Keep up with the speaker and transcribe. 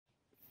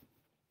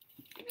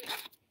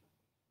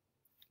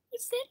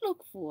What's that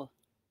look for?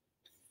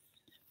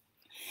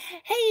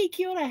 Hey,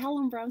 kia ora,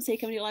 Helen, Brahms here,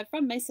 coming to you live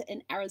from Mesa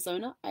in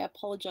Arizona. I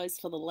apologize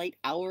for the late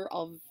hour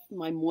of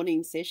my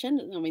morning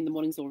session. I mean, the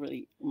morning's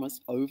already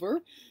almost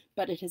over,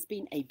 but it has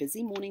been a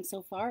busy morning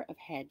so far. I've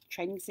had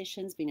training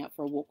sessions, been out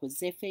for a walk with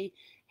Zephy,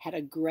 had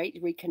a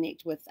great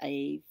reconnect with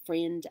a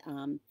friend,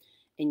 and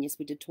yes,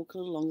 we did talk a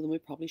little longer than we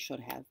probably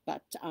should have,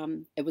 but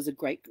it was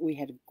we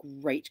had a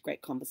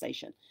great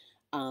conversation.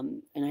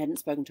 And I hadn't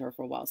spoken to her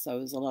for a while, so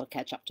it was a lot of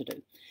catch up to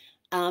do.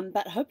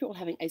 But I hope you're all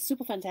having a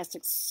super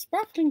fantastic,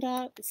 sparkling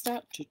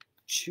start to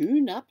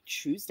Tune Up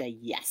Tuesday.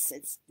 Yes,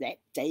 it's that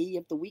day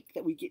of the week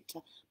that we get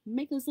to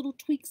make those little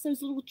tweaks,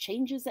 those little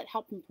changes that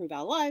help improve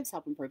our lives,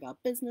 help improve our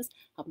business,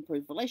 help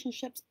improve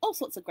relationships, all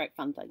sorts of great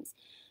fun things.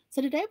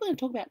 So today we're going to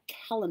talk about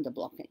calendar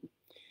blocking.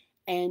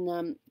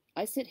 And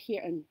I sit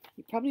here, and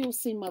you probably all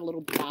seen my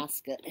little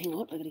basket. Hang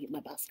on, I'm going to get my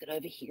basket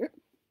over here.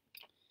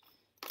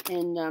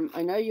 And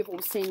I know you've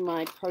all seen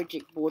my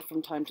project board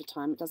from time to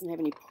time. It doesn't have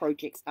any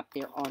projects up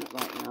there on it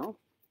right now.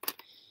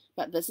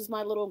 But this is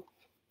my little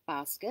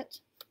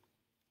basket.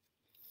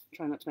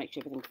 Try not to make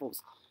sure everything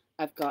falls.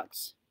 I've got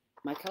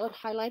my colored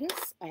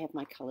highlighters. I have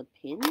my colored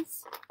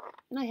pens.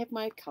 And I have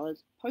my colored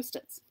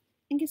Post-its.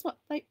 And guess what?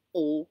 They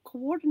all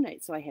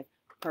coordinate. So I have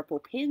purple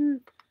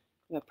pen,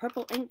 a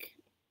purple ink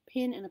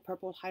pen, and a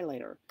purple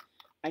highlighter.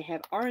 I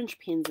have orange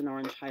pens and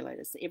orange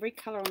highlighters. So every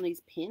color on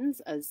these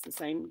pens is the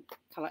same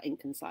color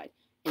ink inside.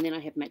 And then I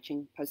have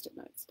matching Post-it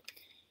notes.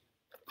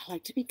 I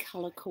like to be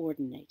color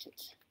coordinated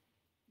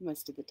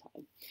most of the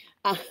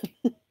time.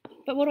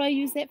 But what do I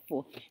use that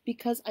for?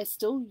 Because I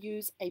still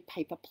use a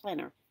paper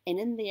planner. And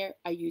in there,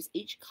 I use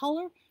each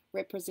color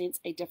represents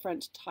a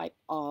different type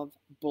of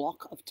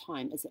block of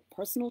time. Is it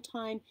personal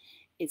time?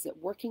 Is it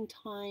working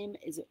time?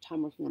 Is it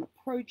time working on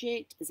a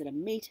project? Is it a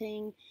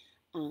meeting?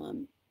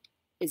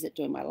 Is it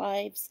doing my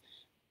lives?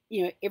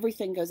 You know,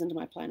 everything goes into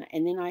my planner.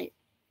 And then I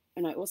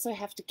also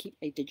have to keep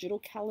a digital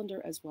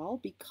calendar as well,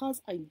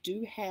 because I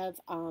do have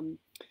an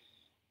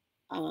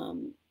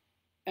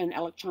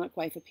electronic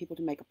way for people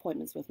to make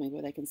appointments with me,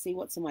 where they can see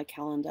what's in my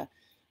calendar,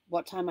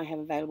 what time I have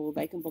available.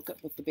 They can book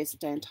it with the best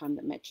day and time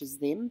that matches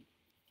them.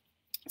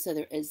 So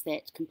there is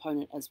that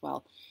component as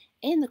well.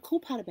 And the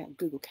cool part about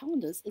Google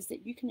Calendars is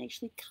that you can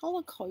actually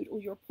color code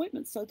all your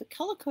appointments. So the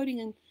color coding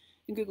in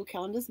Google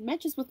Calendars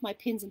matches with my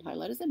pens and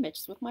highlighters and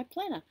matches with my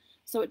planner.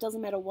 So it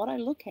doesn't matter what I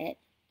look at.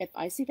 If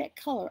I see that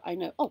color, I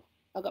know, oh,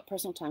 I've got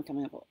personal time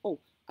coming up. Oh,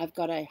 I've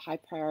got a high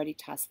priority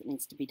task that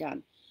needs to be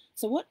done.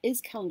 So what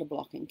is calendar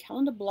blocking?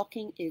 Calendar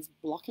blocking is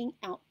blocking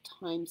out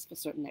times for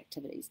certain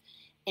activities.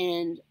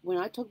 And when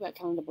I talk about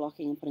calendar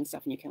blocking and putting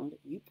stuff in your calendar,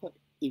 you put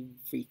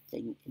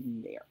everything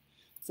in there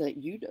so that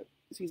you do,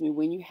 excuse me,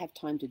 when you have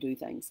time to do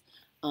things.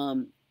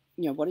 You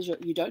know,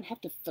 you don't have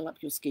to fill up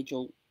your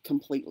schedule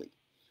completely.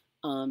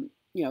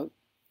 You know,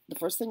 the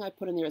first thing I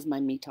put in there is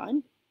my me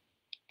time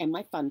and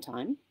my fun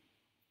time.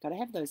 Got to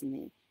have those in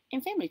there.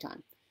 And family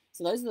time.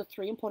 So those are the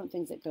three important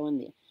things that go in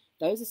there.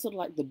 Those are sort of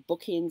like the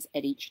bookends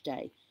at each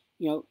day.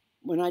 You know,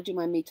 when I do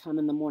my me time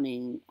in the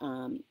morning,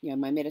 you know,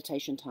 my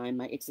meditation time,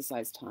 my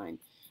exercise time,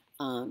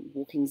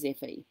 walking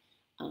Zephy,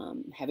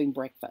 having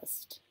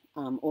breakfast,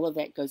 all of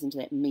that goes into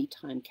that me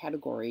time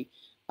category,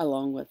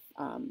 along with,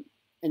 and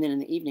then in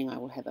the evening I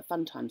will have a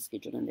fun time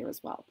scheduled in there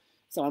as well.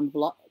 So I'm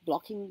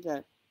blocking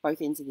both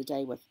ends of the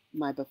day with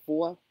my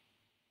before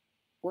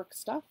work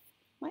stuff,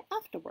 my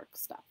after work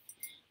stuff.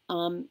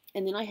 And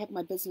then I have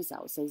my business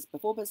hours. So there's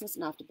before business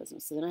and after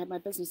business. So then I have my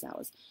business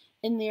hours.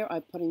 In there,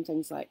 I'm putting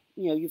things like,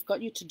 you know, you've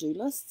got your to-do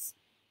lists.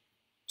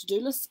 To-do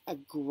lists are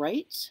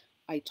great.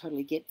 I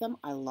totally get them.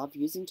 I love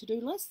using to-do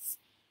lists.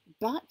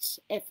 But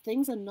if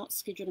things are not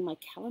scheduled in my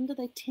calendar,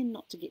 they tend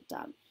not to get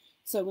done.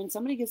 So when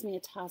somebody gives me a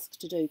task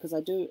to do, because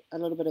I do a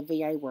little bit of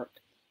VA work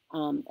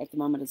at the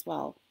moment as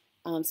well.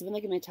 So when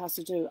they give me a task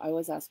to do, I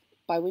always ask,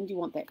 by when do you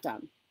want that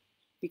done?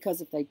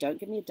 Because if they don't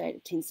give me a date,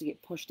 it tends to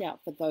get pushed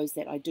out for those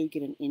that I do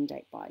get an end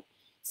date by.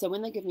 So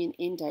when they give me an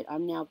end date,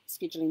 I'm now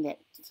scheduling that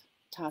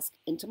task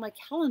into my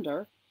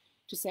calendar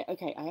to say,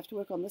 okay, I have to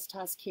work on this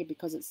task here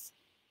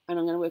and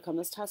I'm going to work on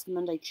this task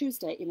Monday,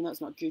 Tuesday, even though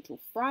it's not due till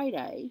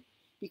Friday,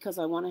 because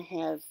I want to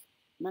have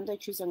Monday,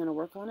 Tuesday, I'm going to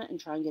work on it and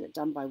try and get it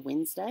done by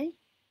Wednesday.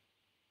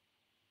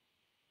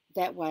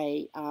 That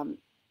way,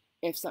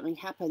 if something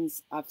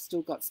happens, I've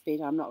still got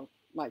spare. I'm not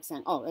like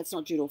saying, oh, it's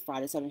not due till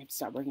Friday, so I don't have to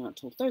start working on it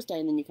till Thursday,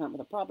 and then you come up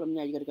with a problem.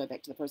 Now you got to go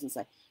back to the person and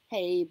say,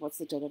 hey, what's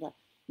the da-da-da?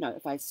 No,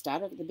 if I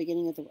start at the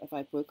beginning if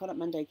I work on it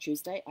Monday,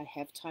 Tuesday, I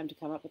have time to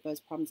come up with those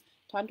problems,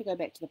 time to go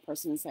back to the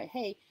person and say,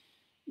 hey,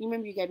 you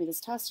remember you gave me this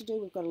task to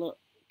do? We've got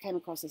came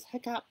across this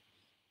hiccup.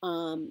 Do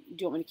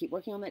you want me to keep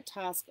working on that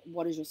task?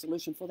 What is your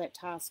solution for that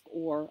task?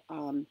 Or,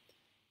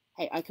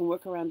 hey, I can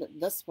work around it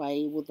this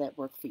way. Will that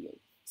work for you?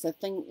 So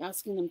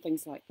asking them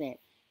things like that.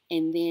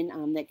 And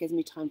then that gives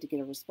me time to get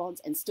a response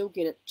and still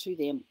get it to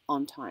them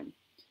on time.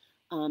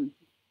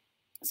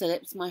 So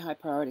that's my high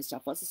priority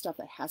stuff. What's the stuff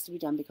that has to be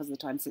done because of the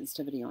time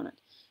sensitivity on it?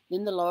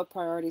 Then the lower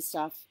priority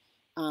stuff,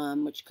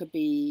 which could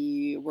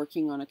be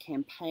working on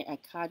a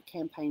card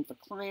campaign for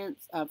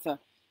clients, for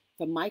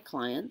for my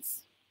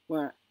clients,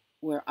 where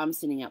I'm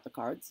sending out the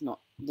cards,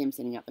 not them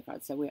sending out the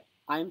cards. So where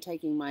I'm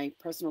taking my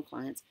personal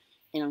clients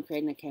and I'm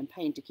creating a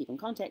campaign to keep in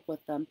contact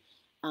with them,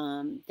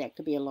 that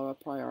could be a lower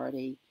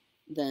priority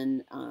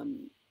than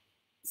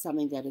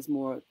something that is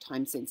more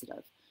time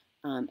sensitive.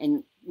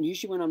 And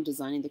usually when I'm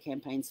designing the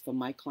campaigns for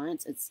my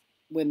clients,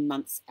 we're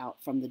months out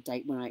from the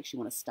date when I actually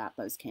want to start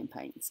those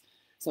campaigns.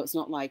 So it's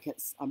not like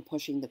I'm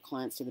pushing the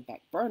clients to the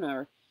back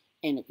burner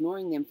and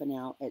ignoring them for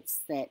now. It's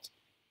that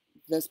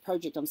this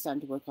project I'm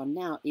starting to work on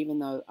now, even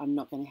though I'm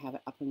not going to have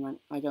it up and running,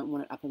 I don't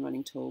want it up and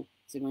running till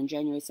in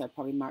January, so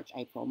probably March,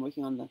 April. I'm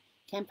working on the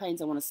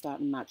campaigns I want to start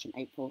in March and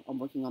April. I'm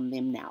working on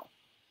them now.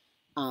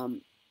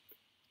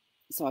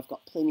 So I've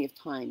got plenty of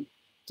time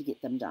to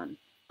get them done.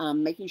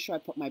 Making sure I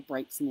put my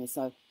breaks in there.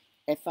 So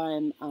if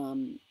I'm,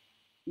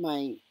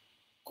 my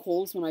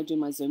calls, when I do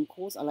my Zoom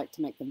calls, I like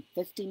to make them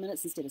 50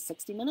 minutes instead of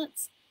 60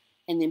 minutes,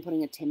 and then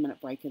putting a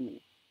 10-minute break in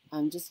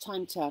there. Just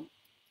time to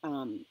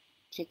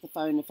check the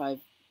phone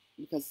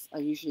because I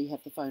usually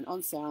have the phone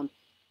on sound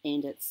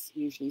and it's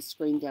usually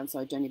screened down so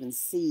I don't even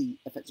see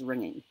if it's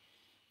ringing,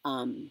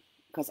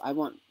 because I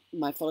want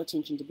my full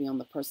attention to be on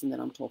the person that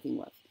I'm talking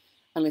with.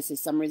 Unless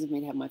there's some reason for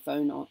me to have my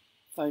phone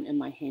in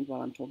my hand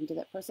while I'm talking to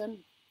that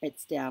person,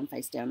 it's down,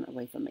 face down,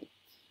 away from me.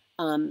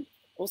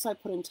 Also, I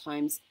put in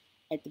times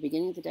at the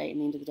beginning of the day and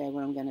the end of the day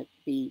when I'm going to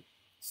be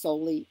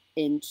solely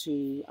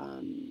into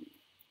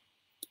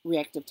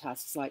reactive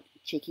tasks like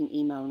checking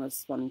email and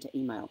responding to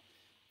email.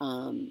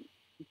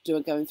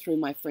 Going through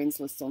my friends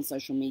lists on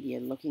social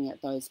media, looking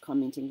at those,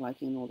 commenting,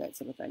 liking, and all that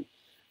sort of thing.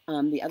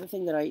 The other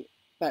thing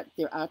but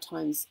there are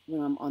times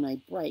when I'm on a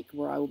break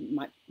where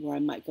I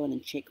might go in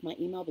and check my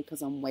email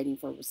because I'm waiting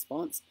for a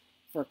response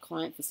for a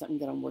client for something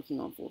that I'm working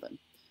on for them.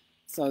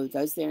 So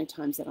those are the only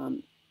times that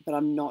I'm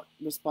not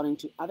responding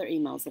to other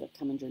emails that have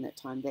come in during that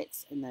time.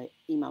 That's in the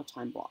email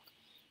time block.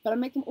 But I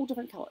make them all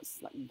different colors.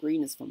 Like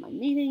green is for my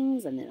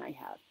meetings, and then I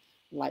have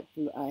light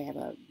blue. I have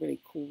a really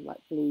cool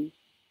light blue.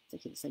 It's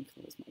actually the same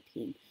color as my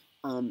pen.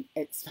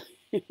 It's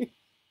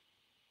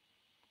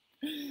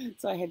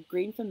so I have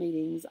green for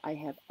meetings. I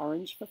have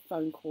orange for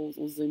phone calls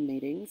or Zoom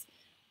meetings,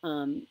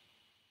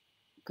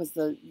 because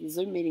the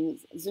Zoom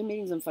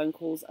meetings and phone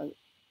calls are,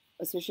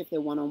 especially if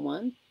they're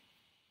one-on-one.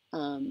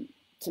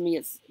 To me,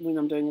 it's when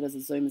I'm doing it as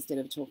a Zoom instead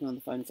of talking on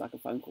the phone, it's like a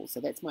phone call. So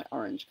that's my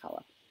orange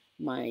color.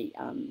 My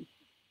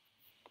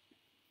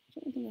I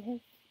don't think I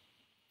have.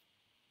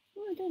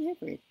 Oh, I don't have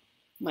red.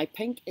 My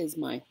pink is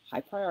my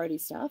high priority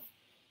stuff.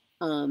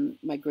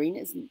 My green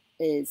is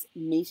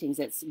meetings.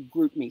 That's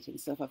group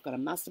meetings. So if I've got a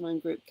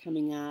mastermind group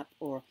coming up,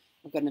 or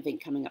I've got an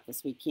event coming up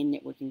this weekend,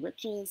 Networking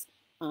Riches.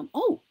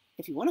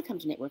 If you want to come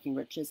to Networking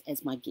Riches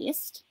as my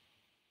guest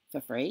for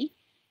free,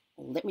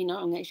 let me know.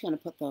 I'm actually going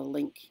to put the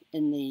link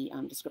in the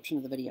description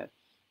of the video.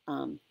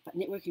 But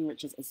Networking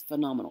Riches is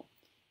phenomenal.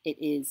 It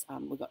is,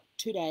 we've got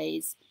 2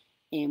 days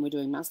and we're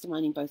doing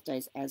masterminding both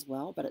days as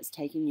well, but it's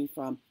taking you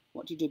from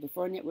what do you do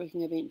before a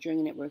networking event, during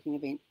a networking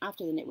event,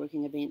 after the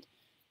networking event,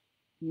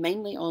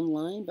 mainly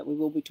online, but we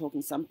will be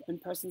talking some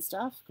in-person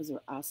stuff because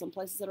there are some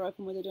places that are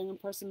open where they're doing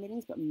in-person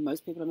meetings, but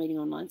most people are meeting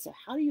online. So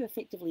how do you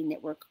effectively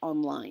network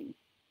online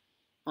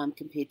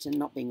compared to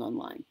not being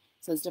online?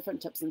 So there's different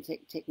tips and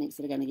techniques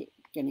that are going to get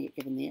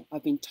given there.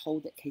 I've been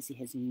told that Casey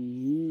has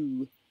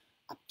new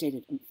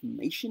updated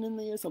information in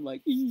there, so I'm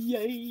like,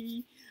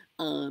 yay!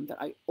 But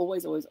I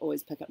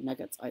always pick up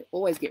nuggets. I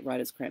always get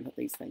writer's cramp at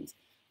these things.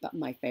 But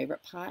my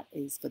favorite part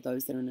is for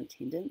those that are in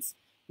attendance,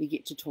 we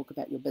get to talk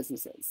about your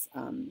businesses.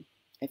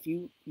 If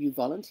you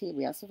volunteer,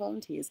 we ask for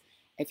volunteers.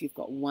 If you've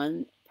got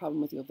one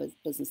problem with your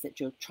business that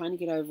you're trying to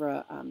get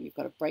over, you've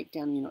got a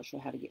breakdown and you're not sure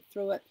how to get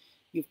through it,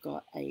 you've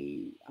got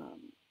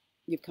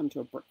you've come to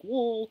a brick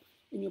wall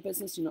in your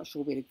business, you're not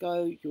sure where to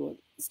go, you're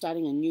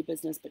starting a new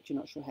business, but you're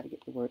not sure how to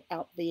get the word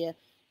out there,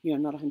 you're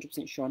not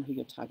 100% sure on who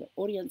your target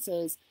audience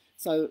is.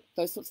 So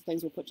those sorts of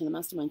things will put you in the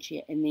mastermind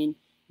chair, and then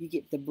you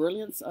get the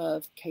brilliance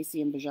of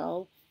Casey and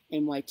Bajal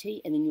and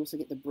YT, and then you also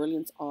get the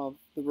brilliance of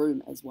the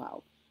room as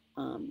well,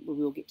 where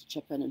we'll get to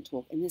chip in and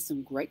talk. And there's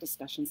some great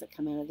discussions that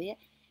come out of there.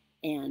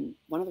 And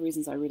one of the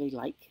reasons I really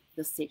like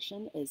this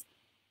section is,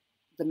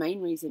 the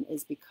main reason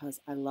is because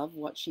I love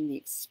watching the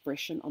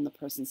expression on the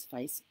person's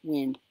face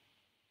when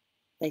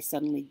they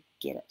suddenly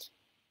get it.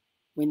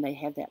 When they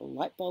have that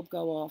light bulb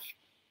go off,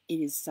 it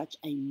is such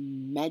a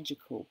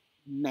magical,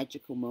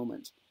 magical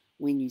moment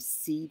when you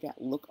see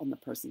that look on the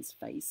person's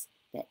face,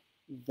 that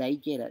they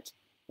get it,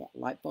 that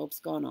light bulb's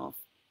gone off,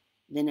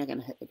 then they're going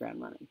to hit the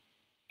ground running.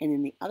 And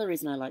then the other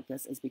reason I like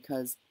this is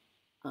because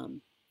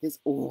there's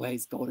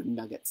always golden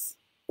nuggets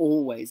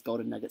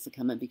that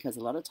come in, because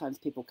a lot of times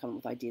people come up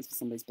with ideas for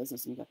somebody's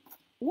business and you go,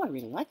 oh, I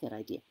really like that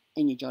idea.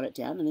 And you jot it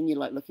down, and then you're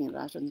like looking at it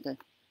afterwards and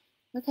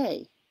go,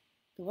 okay,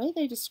 the way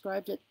they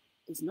described it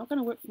is not going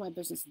to work for my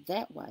business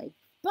that way,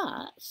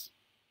 but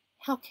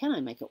how can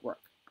I make it work?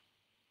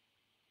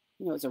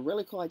 You know, it's a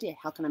really cool idea.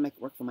 How can I make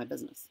it work for my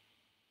business?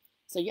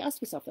 So you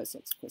ask yourself those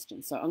sorts of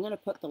questions. So I'm going to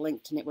put the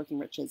link to Networking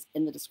Riches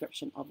in the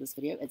description of this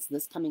video. It's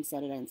this coming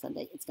Saturday and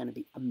Sunday. It's going to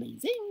be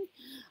amazing.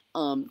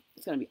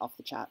 It's going to be off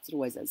the charts. It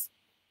always is.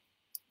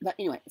 But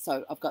anyway,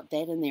 so I've got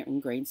that in there in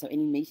green. So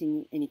any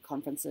meeting, any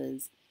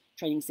conferences,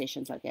 training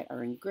sessions like that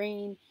are in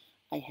green.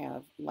 I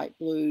have light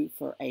blue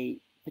for a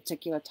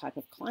particular type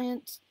of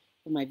client.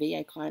 For my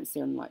VA clients,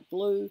 they're in light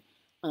blue.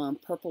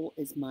 Purple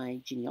is my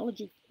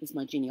genealogy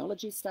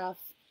stuff.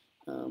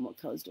 What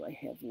colors do I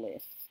have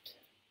left?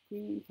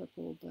 Green,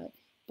 purple, black.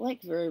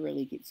 Black very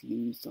rarely gets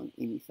used on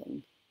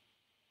anything.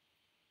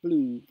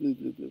 Blue.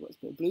 What's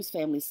blue? Blue's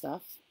family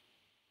stuff,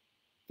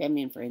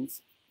 family and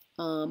friends.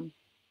 And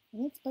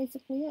that's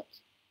basically it.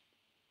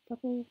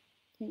 Purple,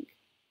 pink,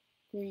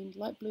 green,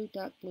 light blue,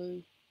 dark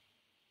blue.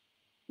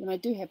 And I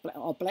do have black.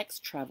 Oh, black's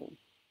travel,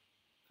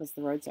 because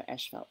the roads are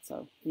asphalt.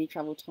 So any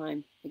travel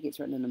time, it gets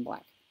written in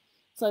black.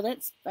 So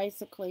that's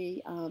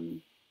basically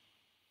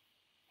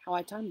how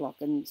I time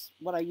block and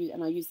what I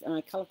use. And I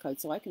color code,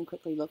 so I can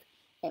quickly look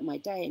at my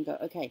day and go,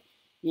 okay,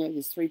 you know,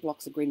 there's 3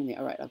 blocks of green in there.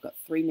 All right, I've got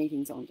 3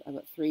 meetings on. I've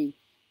got 3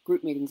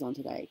 group meetings on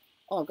today.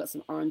 Oh, I've got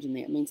some orange in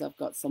there. It means I've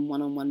got some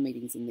one-on-one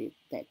meetings in there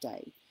that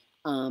day.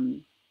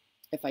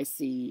 If I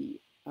see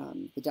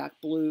the dark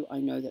blue, I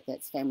know that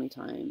that's family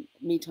time,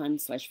 me time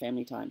 /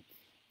 family time.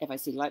 If I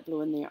see light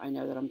blue in there, I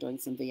know that I'm doing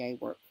some VA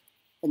work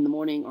in the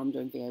morning, or I'm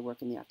doing VA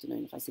work in the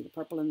afternoon. If I see the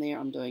purple in there,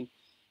 I'm doing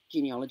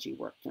genealogy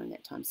work during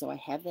that time. So I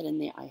have that in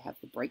there. I have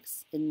the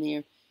breaks in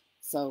there.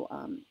 So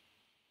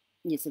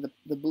yeah, so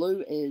the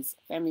blue is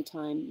family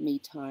time, me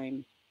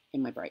time,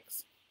 and my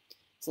breaks.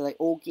 So it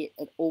all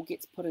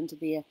gets put into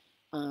there.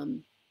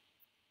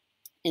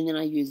 And then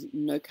I use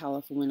no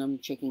color for when I'm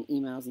checking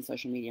emails and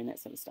social media and that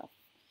sort of stuff.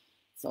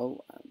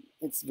 So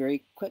it's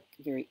very quick,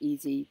 very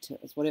easy to,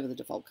 it's whatever the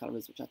default color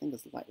is, which I think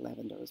is light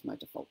lavender is my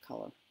default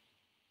color.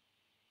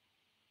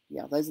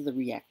 Yeah, those are the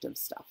reactive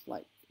stuff,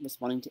 like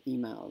responding to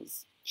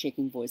emails,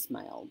 checking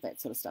voicemail,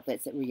 that sort of stuff.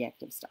 That's that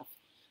reactive stuff.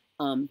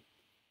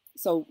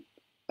 So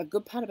a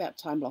good part about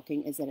time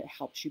blocking is that it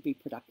helps you be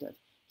productive.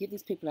 You get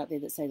these people out there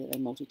that say that they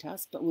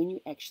multitask, but when you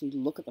actually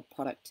look at the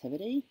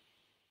productivity,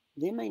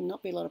 there may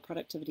not be a lot of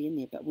productivity in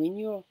there, but when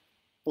you're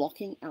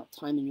blocking out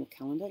time in your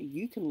calendar,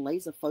 you can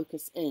laser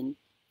focus in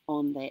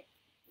on that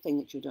thing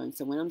that you're doing.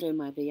 So when I'm doing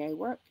my VA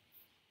work,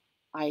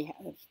 I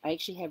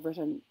actually have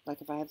written, like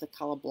if I have the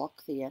color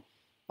block there,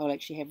 I'll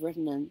actually have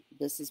written in,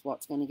 this is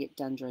what's going to get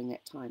done during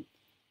that time.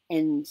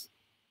 And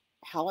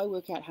how I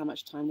work out how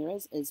much time there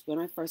is when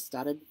I first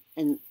started,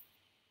 and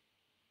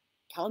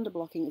calendar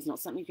blocking is not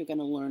something you're going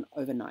to learn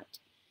overnight.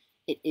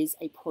 It is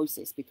a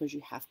process because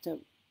you have to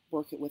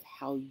work it with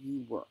how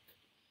you work.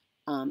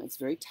 It's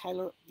very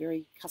tailored,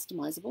 very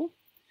customizable.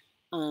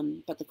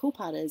 But the cool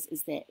part is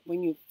that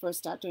when you first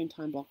start doing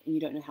time block and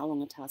you don't know how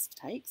long a task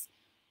takes,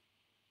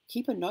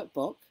 keep a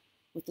notebook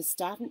with the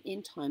start and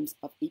end times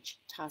of each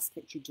task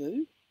that you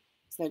do,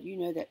 so that you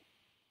know that,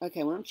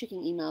 okay, when I'm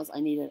checking emails, I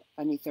need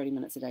 30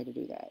 minutes a day to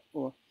do that,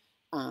 or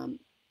I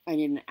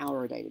need an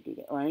hour a day to do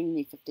that, or I only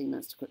need 15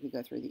 minutes to quickly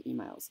go through the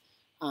emails.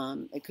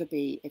 It could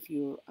be if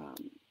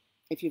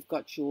you've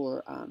got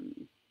your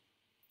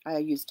I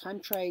use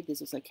Time Trade.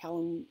 There's also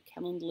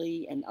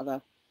Calendly and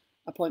other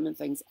appointment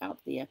things out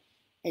there.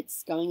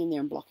 It's going in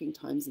there and blocking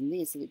times in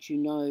there so that you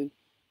know.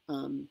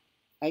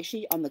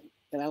 Actually, on the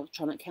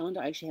electronic calendar,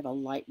 I actually have a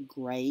light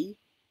gray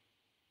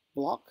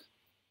block.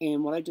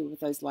 And what I do with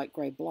those light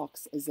gray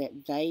blocks is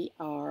that they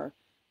are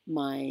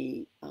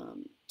my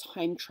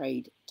Time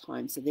Trade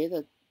time. So they're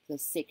the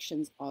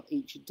sections of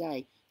each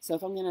day. So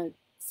if I'm going to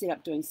set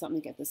up doing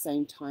something at the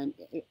same time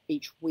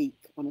each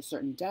week on a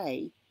certain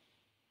day,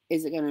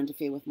 is it going to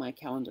interfere with my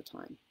calendar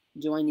time?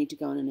 Do I need to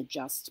go in and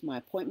adjust my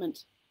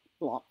appointment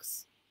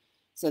blocks?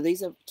 So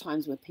these are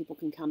times where people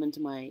can come into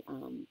my,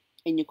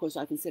 and of course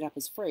I can set up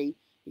as free,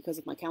 because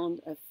if my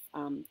calendar, if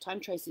Time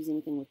Trade sees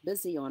anything with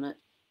busy on it,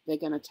 they're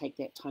going to take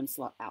that time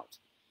slot out.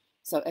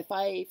 So if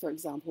I, for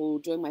example,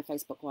 doing my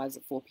Facebook Lives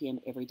at 4 p.m.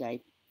 every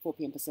day, 4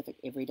 p.m. Pacific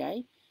every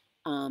day,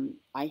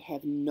 I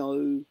have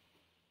no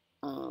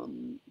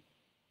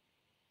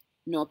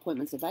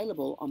appointments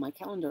available on my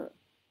calendar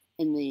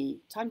in the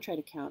Time Trade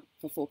account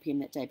for 4 p.m.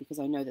 that day, because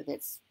I know that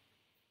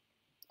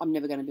I'm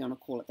never going to be on a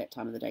call at that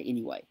time of the day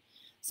anyway.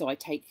 So I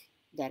take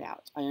that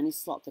out. I only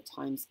slot the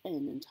times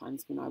in and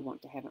times when I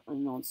want to have it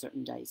on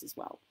certain days as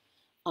well.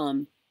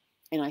 And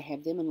I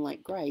have them in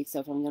light gray.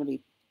 So if I'm going to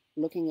be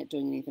looking at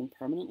doing anything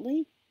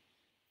permanently,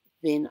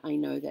 then I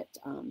know that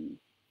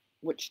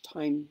which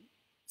time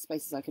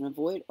spaces I can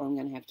avoid, or I'm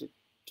going to have to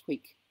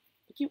tweak.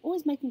 But you're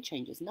always making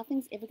changes.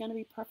 Nothing's ever going to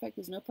be perfect.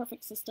 There's no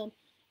perfect system.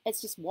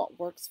 It's just what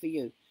works for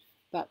you.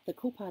 But the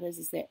cool part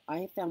is that I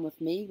have found with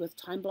me, with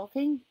time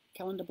blocking,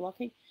 calendar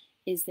blocking,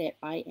 is that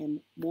I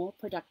am more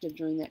productive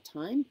during that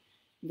time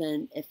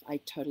than if I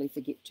totally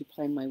forget to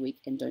plan my week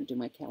and don't do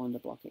my calendar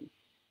blocking.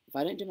 If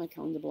I don't do my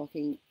calendar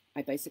blocking,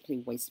 I basically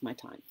waste my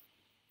time.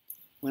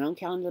 When I'm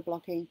calendar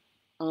blocking,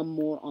 I'm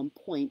more on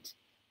point.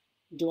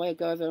 Do I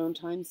go over on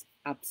times?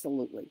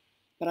 Absolutely.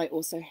 But I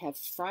also have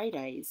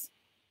Fridays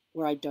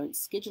where I don't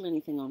schedule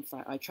anything on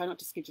Friday. I try not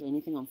to schedule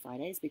anything on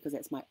Fridays because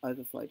that's my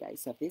overflow day.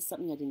 So if there's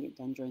something I didn't get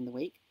done during the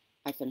week,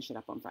 I finish it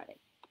up on Friday.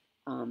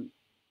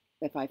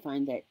 If I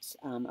find that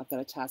I've got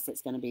a task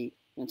that's going to be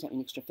going to take me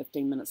an extra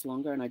 15 minutes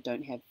longer and I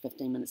don't have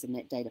 15 minutes in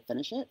that day to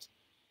finish it,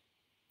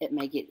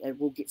 it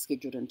will get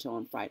scheduled into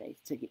on Friday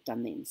to get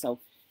done then. So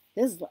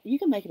you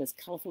can make it as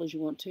colorful as you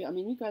want to. I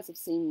mean, you guys have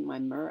seen my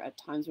mirror at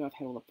times where I've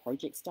had all the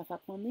project stuff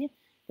up on there.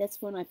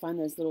 That's when I find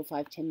those little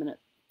 5-10 minute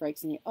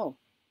breaks in here. Oh,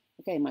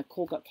 okay, my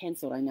call got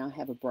cancelled. I now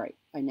have a break.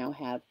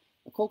 The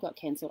call got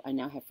cancelled. I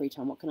now have free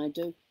time. What can I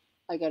do?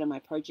 I go to my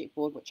project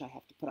board, which I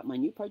have to put up my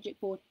new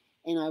project board,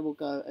 and I will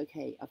go,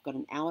 okay, I've got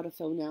an hour to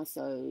fill now,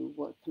 so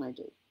what can I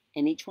do?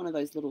 And each one of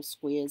those little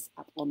squares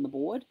up on the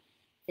board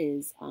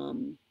is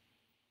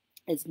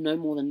no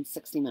more than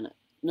 60 minutes,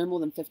 no more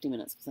than 50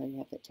 minutes, because I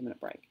have that 10-minute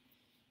break.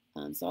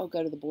 So I'll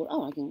go to the board.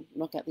 Oh, I can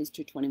knock out these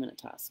 2 20-minute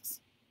tasks.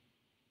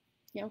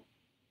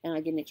 And I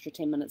get an extra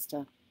 10 minutes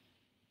to,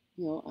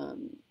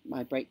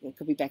 my break. It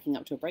could be backing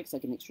up to a break, so I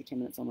get an extra 10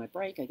 minutes on my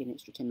break. I get an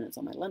extra 10 minutes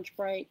on my lunch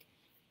break.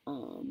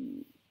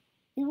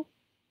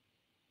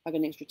 I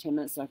get an extra 10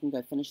 minutes so I can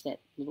go finish that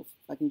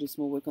I can do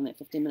small work on that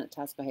 15-minute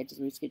task I had to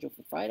reschedule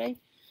for Friday.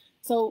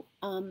 So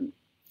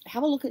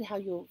have a look at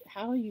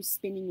how are you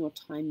spending your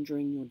time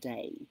during your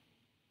day.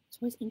 It's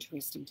always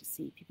interesting to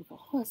see people go,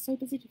 oh, it's so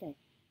busy today.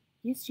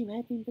 Yes, you may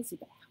have been busy,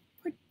 but how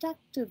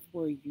productive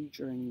were you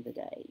during the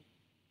day?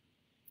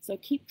 So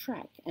keep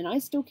track. And I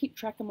still keep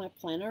track in my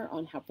planner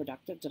on how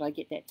productive. Did I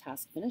get that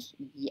task finished?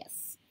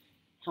 Yes.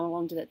 How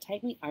long did it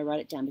take me? I write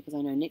it down because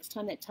I know next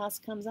time that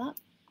task comes up,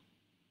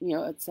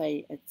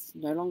 it's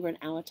no longer an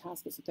hour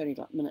task, it's a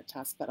 30-minute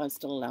task, but I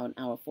still allow an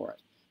hour for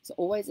it. So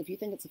always, if you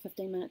think it's a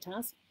 15-minute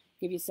task,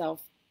 give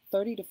yourself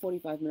 30 to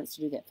 45 minutes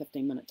to do that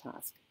 15-minute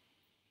task.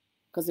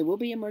 Because there will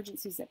be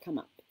emergencies that come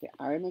up. There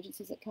are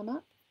emergencies that come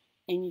up,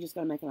 and you just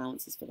got to make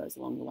allowances for those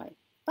along the way.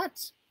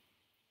 But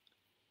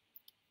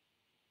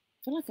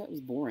I feel like that was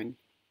boring.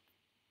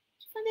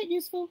 Did you find that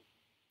useful?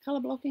 Color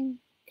blocking,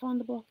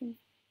 calendar blocking.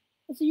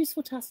 It's a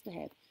useful task to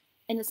have.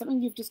 And it's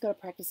something you've just got to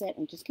practice at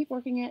and just keep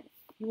working at.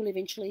 You will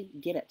eventually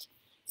get it.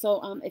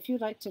 So if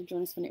you'd like to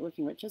join us for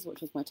Networking Riches,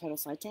 which was my total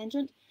side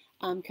tangent,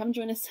 come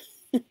join us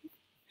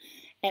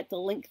at the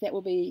link that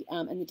will be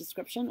in the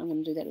description. I'm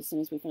going to do that as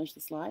soon as we finish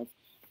this live.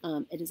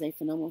 It is a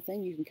phenomenal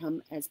thing. You can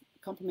come as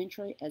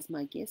complimentary as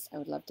my guest. I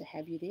would love to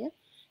have you there.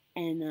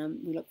 And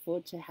we look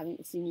forward to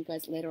seeing you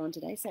guys later on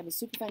today. So have a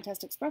super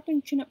fantastic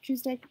Sparkling Tune-Up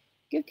Tuesday.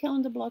 Give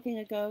calendar blocking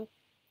a go.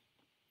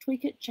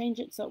 Tweak it, change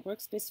it so it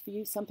works best for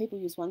you. Some people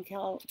use one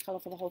color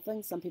for the whole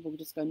thing. Some people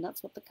just go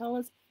nuts with the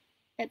colors.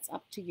 It's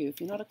up to you.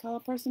 If you're not a color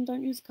person,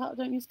 don't use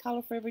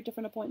color for every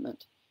different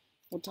appointment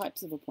or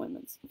types of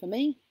appointments. For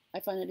me, I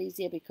find it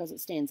easier because it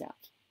stands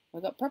out.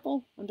 I've got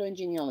purple, I'm doing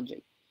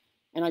genealogy.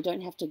 And I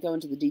don't have to go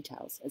into the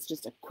details. It's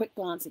just a quick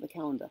glance at the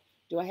calendar.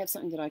 Do I have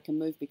something that I can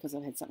move because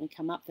I've had something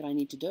come up that I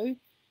need to do?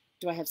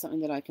 Do I have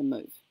something that I can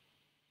move?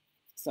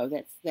 So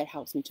that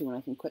helps me too when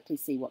I can quickly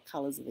see what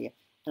colors are there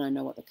and I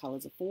know what the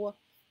colors are for.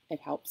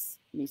 It helps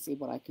me see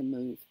what I can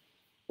move.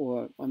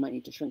 Or I might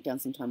need to shrink down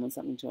some time on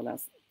something to allow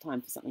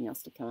time for something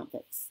else to come up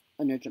that's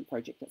an urgent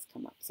project that's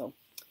come up. So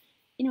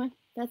anyway,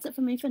 that's it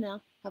for me for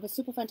now. Have a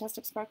super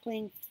fantastic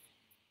Sparkling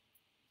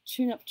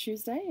Tune-Up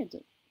Tuesday and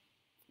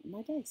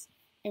my days.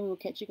 And we will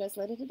catch you guys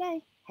later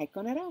today. Hej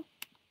con er